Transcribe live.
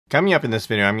Coming up in this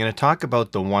video, I'm going to talk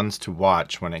about the ones to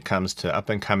watch when it comes to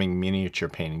up-and-coming miniature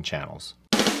painting channels.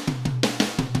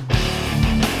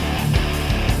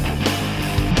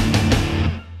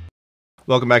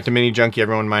 Welcome back to Mini Junkie,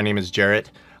 everyone. My name is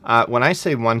Jarrett. When I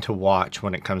say one to watch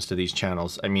when it comes to these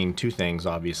channels, I mean two things,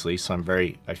 obviously. So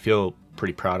I feel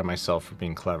pretty proud of myself for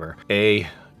being clever. A,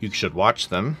 you should watch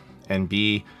them, and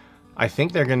B, I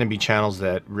think they're going to be channels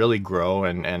that really grow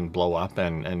and blow up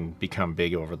and become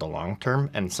big over the long term.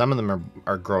 And some of them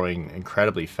are growing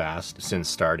incredibly fast since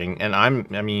starting. And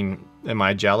am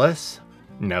I jealous?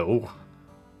 No.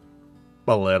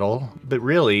 A little. But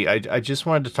really, I just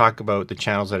wanted to talk about the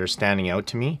channels that are standing out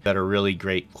to me, that are really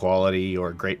great quality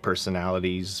or great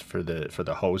personalities for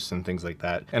the hosts and things like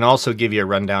that. And also give you a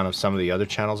rundown of some of the other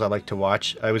channels I like to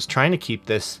watch. I was trying to keep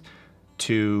this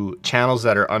to channels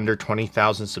that are under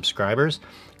 20,000 subscribers.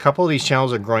 A couple of these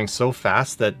channels are growing so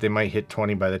fast that they might hit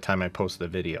 20 by the time I post the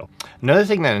video. Another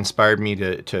thing that inspired me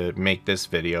to make this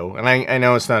video, and I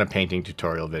know it's not a painting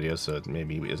tutorial video, so it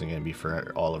maybe isn't going to be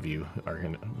for all of you,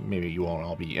 maybe you won't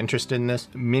all be interested in this.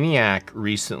 Miniac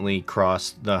recently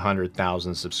crossed the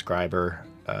 100,000 subscriber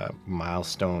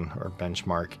milestone or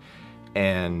benchmark,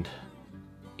 and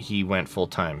he went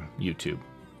full-time YouTube.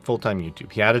 Full-time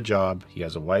YouTube. He had a job, he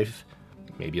has a wife,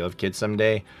 maybe he'll have kids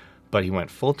someday, but he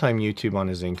went full-time YouTube on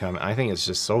his income. I think it's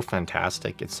just so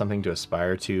fantastic. It's something to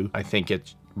aspire to. I think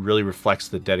it really reflects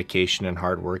the dedication and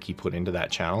hard work he put into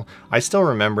that channel. I still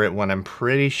remember it when I'm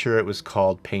pretty sure it was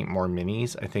called Paint More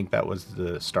Minis. I think that was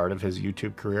the start of his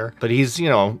YouTube career. But he's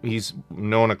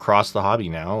known across the hobby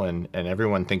now, and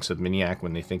everyone thinks of Miniac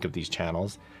when they think of these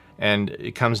channels. And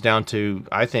it comes down to,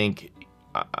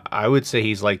 I would say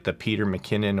he's like the Peter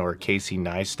McKinnon or Casey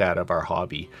Neistat of our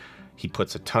hobby. He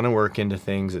puts a ton of work into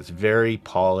things. It's very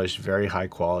polished, very high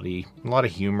quality, a lot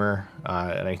of humor,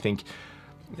 and I think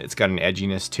it's got an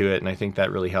edginess to it, and I think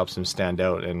that really helps him stand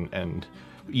out and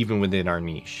even within our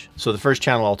niche. So the first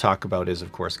channel I'll talk about is,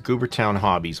 of course, Goobertown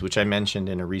Hobbies, which I mentioned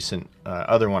in a recent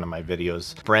other one of my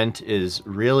videos. Brent is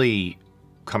really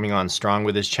coming on strong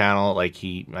with his channel. I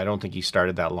don't think he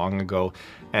started that long ago.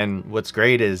 And what's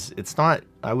great is it's not,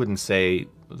 I wouldn't say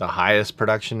the highest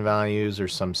production values or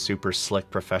some super slick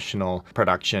professional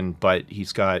production, but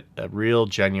he's got a real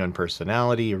genuine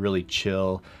personality, a really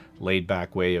chill, laid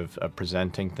back way of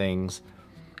presenting things.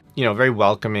 Very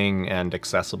welcoming and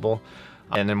accessible.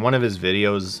 And in one of his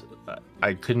videos,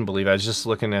 I couldn't believe it. I was just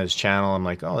looking at his channel. I'm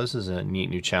like, oh, this is a neat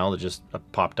new channel that just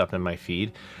popped up in my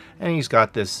feed. And he's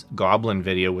got this goblin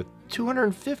video with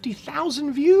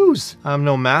 250,000 views. I'm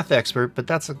no math expert, but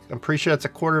I'm pretty sure that's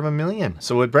 250,000.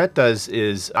 So what Brett does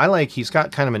is, he's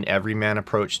got kind of an everyman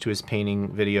approach to his painting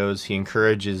videos. He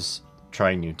encourages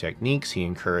trying new techniques. He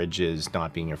encourages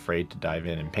not being afraid to dive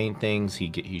in and paint things.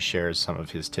 He shares some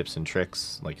of his tips and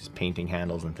tricks, like his painting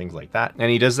handles and things like that. And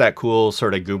he does that cool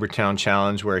sort of Goobertown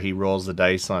challenge where he rolls the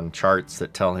dice on charts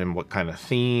that tell him what kind of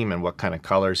theme and what kind of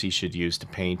colors he should use to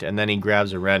paint. And then he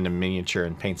grabs a random miniature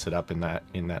and paints it up in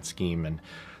that scheme. And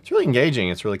it's really engaging.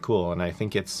 It's really cool. And I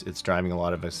think it's driving a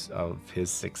lot of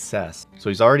his success. So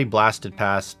he's already blasted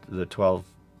past the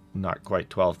not quite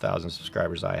 12,000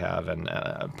 subscribers I have, and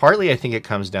partly I think it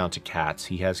comes down to cats.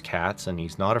 He has cats and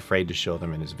he's not afraid to show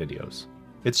them in his videos.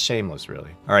 It's shameless,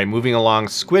 really. All right, moving along.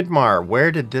 Squidmar, where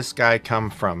did this guy come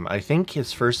from? I think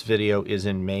his first video is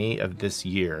in May of this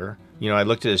year. I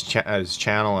looked at his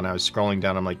channel and I was scrolling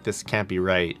down. I'm like, this can't be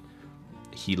right.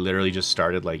 He literally just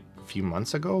started like a few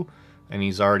months ago, and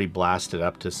he's already blasted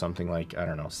up to something like, I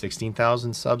don't know,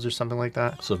 16,000 subs or something like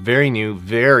that. So very new,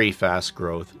 very fast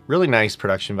growth, really nice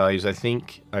production values. I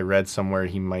think I read somewhere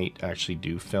he might actually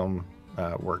do film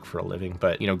work for a living,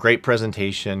 but great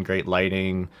presentation, great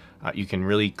lighting. You can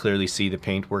really clearly see the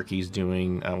paint work he's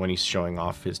doing when he's showing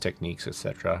off his techniques,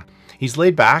 etc. He's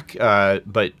laid back,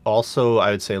 but also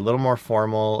I would say a little more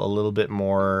formal, a little bit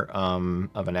more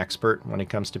of an expert when it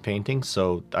comes to painting.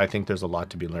 So I think there's a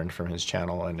lot to be learned from his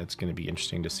channel, and it's going to be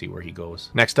interesting to see where he goes.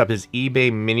 Next up is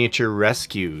eBay Miniature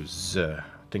Rescues. I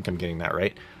think I'm getting that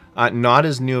right. Not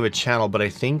as new of a channel, but I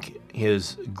think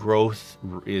his growth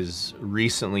is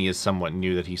somewhat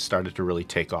new, that he started to really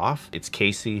take off. It's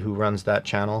Casey who runs that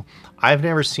channel. I've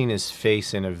never seen his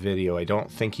face in a video. I don't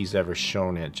think he's ever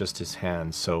shown it, just his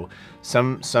hands. So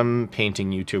some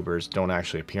painting YouTubers don't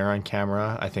actually appear on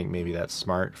camera. I think maybe that's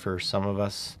smart for some of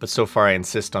us. But so far I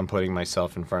insist on putting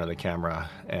myself in front of the camera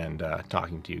and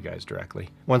talking to you guys directly.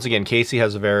 Once again, Casey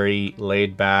has a very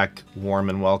laid back, warm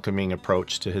and welcoming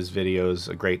approach to his videos,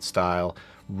 a great style.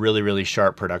 really, really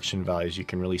sharp production values. You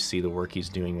can really see the work he's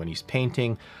doing when he's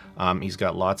painting. He's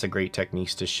got lots of great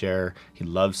techniques to share. He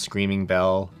loves Screaming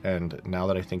Bell, and now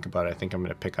that I think about it, I think I'm going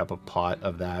to pick up a pot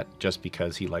of that just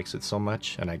because he likes it so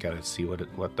much, and I got to see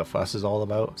what the fuss is all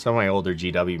about. Some of my older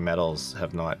GW medals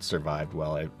have not survived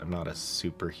well. I'm not a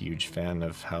super huge fan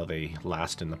of how they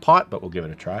last in the pot, but we'll give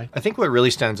it a try. I think what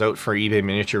really stands out for eBay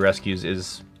Miniature Rescues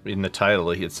is in the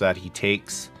title. It's that he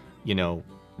takes, you know,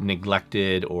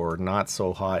 neglected or not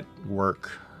so hot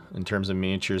work in terms of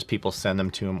miniatures. People send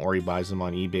them to him or he buys them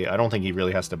on eBay. I don't think he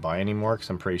really has to buy anymore because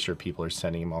I'm pretty sure people are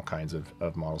sending him all kinds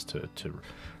of models to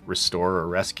restore or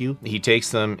rescue. He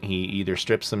takes them, he either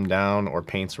strips them down or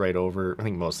paints right over. I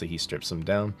think mostly he strips them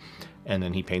down, and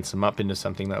then he paints them up into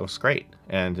something that looks great.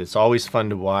 And it's always fun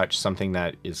to watch something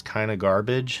that is kind of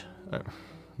garbage.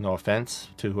 No offense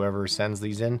to whoever sends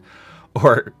these in,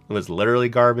 or was literally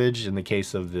garbage in the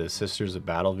case of the Sisters of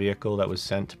Battle vehicle that was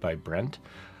sent by Brent.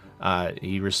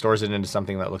 He restores it into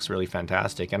something that looks really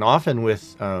fantastic, and often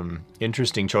with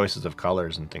interesting choices of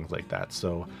colors and things like that.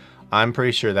 So I'm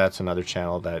pretty sure that's another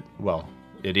channel that, well,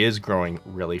 it is growing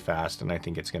really fast, and I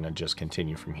think it's going to just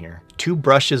continue from here. Two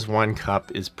Brushes, One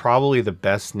Cup is probably the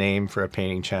best name for a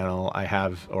painting channel I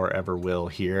have or ever will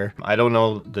here. I don't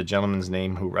know the gentleman's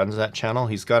name who runs that channel.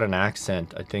 He's got an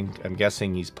accent. I'm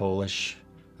guessing he's Polish.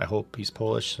 I hope he's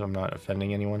Polish, so I'm not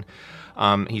offending anyone.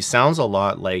 He sounds a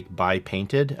lot like Buy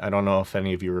Painted. I don't know if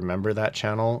any of you remember that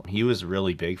channel. He was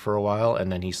really big for a while,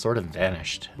 and then he sort of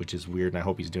vanished, which is weird, and I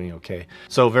hope he's doing okay.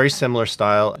 So very similar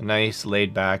style, nice,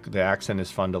 laid back. The accent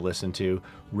is fun to listen to.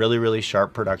 Really, really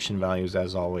sharp production values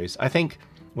as always. I think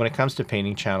when it comes to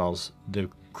painting channels, the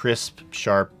crisp,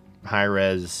 sharp,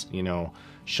 high-res, you know,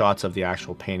 shots of the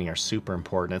actual painting are super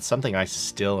important. It's something I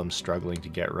still am struggling to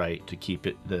get right, to keep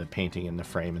the painting in the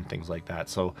frame and things like that.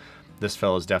 So this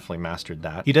fellow's definitely mastered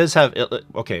that. He does have,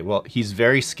 okay, well, he's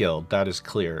very skilled, that is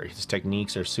clear. His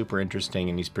techniques are super interesting,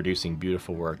 and he's producing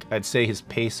beautiful work. I'd say his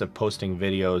pace of posting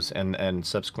videos and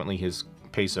subsequently his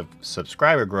pace of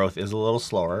subscriber growth is a little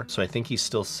slower. So I think he's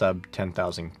still sub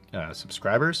 10,000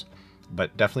 subscribers.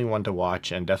 But definitely one to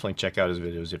watch, and definitely check out his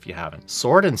videos if you haven't.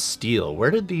 Sword and Steel, where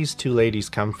did these two ladies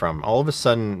come from? All of a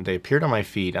sudden they appeared on my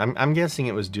feed. I'm guessing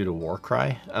it was due to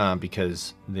Warcry,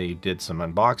 because they did some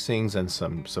unboxings and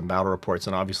some battle reports,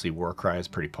 and obviously Warcry is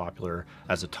pretty popular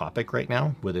as a topic right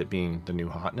now, with it being the new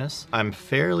hotness. I'm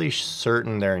fairly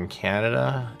certain they're in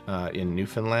Canada, in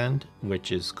Newfoundland,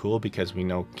 which is cool because we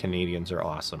know Canadians are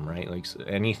awesome, right? Like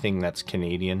anything that's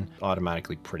Canadian,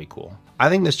 automatically pretty cool. I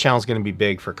think this channel is going to be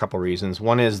big for a couple reasons.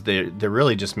 One is they're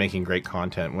really just making great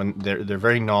content. When they're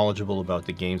very knowledgeable about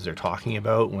the games they're talking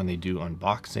about when they do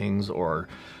unboxings, or,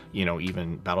 you know,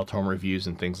 even Battletome reviews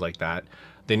and things like that.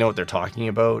 They know what they're talking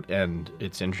about, and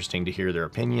it's interesting to hear their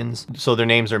opinions. So their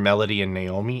names are Melody and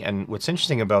Naomi, and what's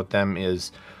interesting about them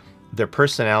is their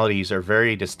personalities are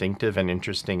very distinctive and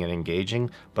interesting and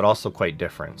engaging, but also quite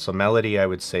different. So Melody, I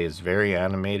would say, is very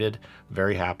animated,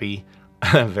 very happy,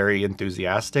 very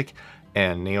enthusiastic,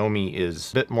 and Naomi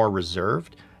is a bit more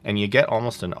reserved, and you get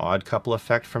almost an odd couple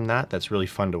effect from that. That's really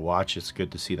fun to watch. It's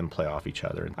good to see them play off each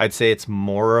other. I'd say it's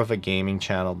more of a gaming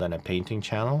channel than a painting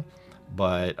channel,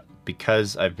 but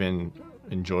because I've been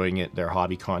enjoying it, their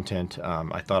hobby content,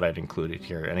 I thought I'd include it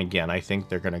here. And again, I think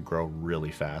they're going to grow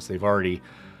really fast. They've already,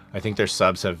 I think their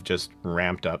subs have just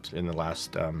ramped up in the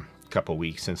last couple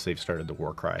weeks since they've started the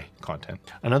Warcry content.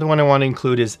 Another one I want to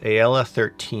include is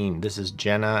Ayala13. This is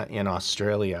Jenna in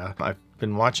Australia. I've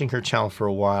been watching her channel for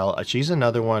a while. She's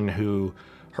another one who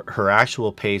her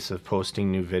actual pace of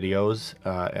posting new videos,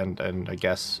 and I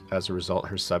guess as a result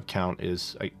her sub count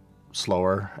is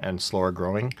slower and slower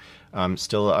growing,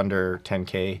 still under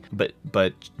 10k,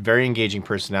 but very engaging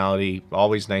personality,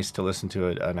 always nice to listen to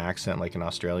an accent like an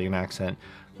Australian accent,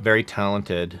 very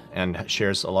talented, and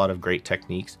shares a lot of great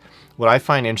techniques. What I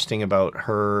find interesting about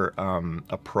her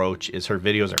approach is her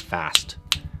videos are fast.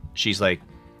 She's like,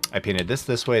 I painted this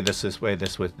way, this way,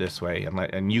 this way,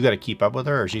 and you got to keep up with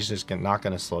her, or she's just not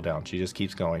going to slow down. She just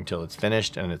keeps going till it's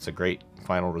finished, and it's a great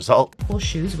final result.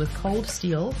 Horseshoes with cold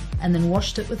steel, and then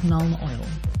washed it with Nuln oil.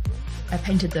 I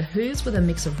painted the hooves with a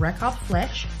mix of Rakarth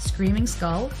Flesh, Screaming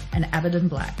Skull, and Abaddon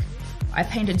Black. I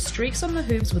painted streaks on the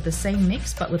hooves with the same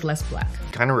mix, but with less black.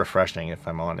 Kind of refreshing, if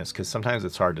I'm honest, because sometimes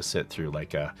it's hard to sit through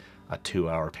like a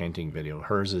 2-hour painting video.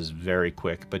 Hers is very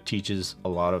quick, but teaches a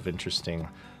lot of interesting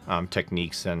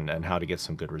techniques and how to get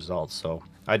some good results. So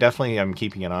I definitely am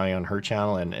keeping an eye on her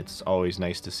channel, and it's always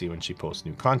nice to see when she posts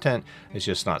new content. It's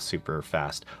just not super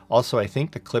fast. Also, I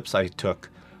think the clips I took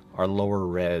are lower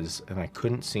res, and I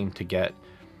couldn't seem to get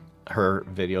her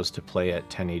videos to play at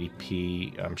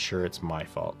 1080p. I'm sure it's my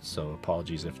fault, so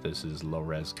apologies if this is low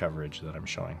res coverage that I'm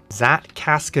showing. Zat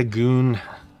Kaskagoon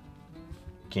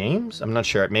Games? I'm not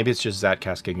sure. Maybe it's just Zat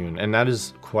Kaskagoon, and that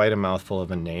is quite a mouthful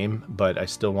of a name, but I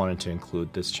still wanted to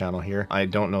include this channel here. I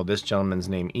don't know this gentleman's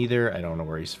name either. I don't know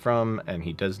where he's from, and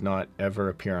he does not ever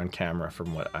appear on camera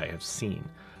from what I have seen.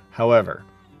 However,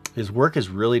 his work is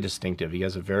really distinctive. He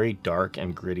has a very dark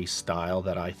and gritty style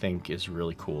that I think is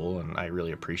really cool and I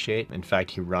really appreciate. In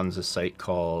fact, he runs a site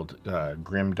called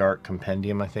Grimdark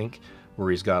Compendium, I think, where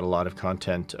he's got a lot of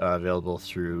content available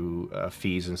through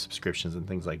fees and subscriptions and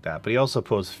things like that. But he also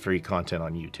posts free content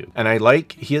on YouTube. And I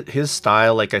like his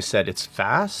style. Like I said, it's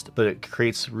fast, but it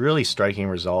creates really striking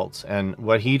results. And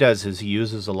what he does is he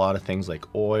uses a lot of things like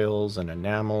oils and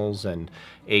enamels and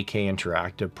AK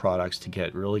Interactive products to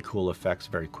get really cool effects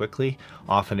very quickly.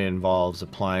 Often it involves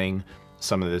applying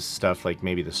some of this stuff, like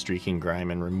maybe the streaking grime,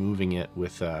 and removing it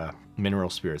with mineral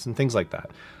spirits and things like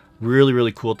that. Really,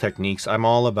 really cool techniques. I'm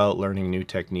all about learning new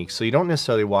techniques. So you don't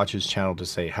necessarily watch his channel to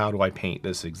say, how do I paint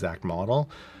this exact model?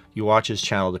 You watch his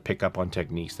channel to pick up on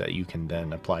techniques that you can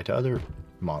then apply to other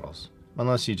models.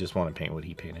 Unless you just want to paint what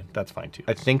he painted. That's fine too.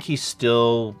 I think he's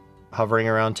still hovering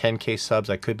around 10K subs.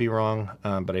 I could be wrong,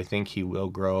 but I think he will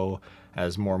grow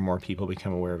as more and more people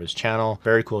become aware of his channel.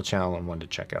 Very cool channel and one to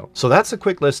check out. So that's a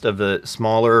quick list of the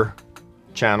smaller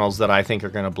channels that I think are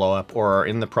going to blow up or are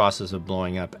in the process of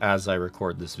blowing up as I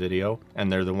record this video, and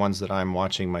they're the ones that I'm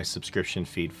watching my subscription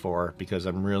feed for because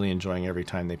I'm really enjoying every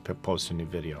time they post a new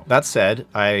video. That said,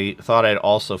 I thought I'd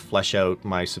also flesh out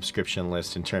my subscription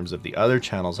list in terms of the other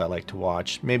channels I like to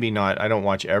watch. Maybe not, I don't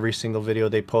watch every single video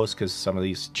they post because some of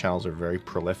these channels are very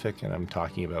prolific, and I'm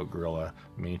talking about Guerrilla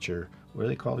Miniature, what are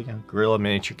they called again? Guerrilla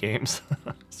Miniature Games.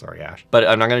 Sorry, Ash. But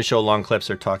I'm not going to show long clips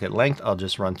or talk at length. I'll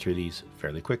just run through these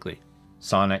fairly quickly.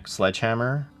 Sonic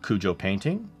Sledgehammer, Cujo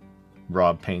Painting,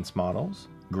 Rob Paints Models,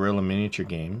 Guerrilla Miniature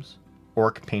Games,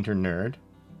 Orc Painter Nerd,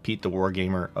 Pete the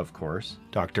Wargamer, of course,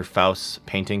 Dr. Faust's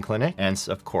Painting Clinic, and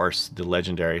of course, the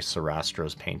legendary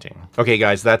Sarastro's Painting. Okay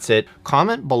guys, that's it.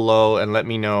 Comment below and let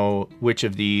me know which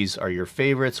of these are your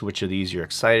favorites, which of these you're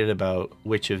excited about,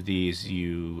 which of these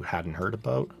you hadn't heard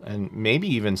about, and maybe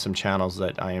even some channels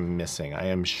that I am missing. I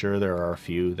am sure there are a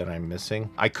few that I'm missing.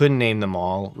 I couldn't name them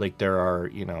all, like there are,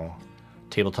 you know,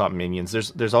 Tabletop Minions.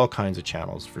 There's all kinds of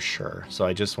channels for sure. So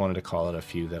I just wanted to call it a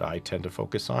few that I tend to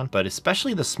focus on, but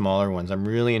especially the smaller ones. I'm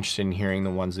really interested in hearing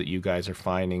the ones that you guys are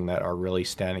finding that are really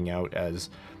standing out as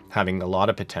having a lot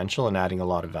of potential and adding a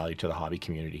lot of value to the hobby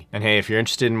community. And hey, if you're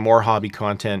interested in more hobby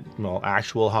content, well,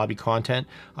 actual hobby content,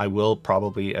 I will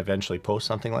probably eventually post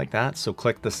something like that. So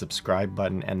click the subscribe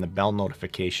button and the bell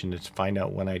notification to find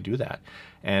out when I do that.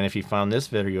 And if you found this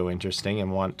video interesting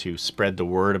and want to spread the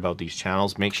word about these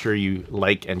channels, make sure you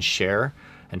like and share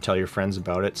and tell your friends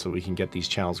about it so we can get these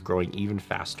channels growing even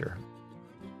faster.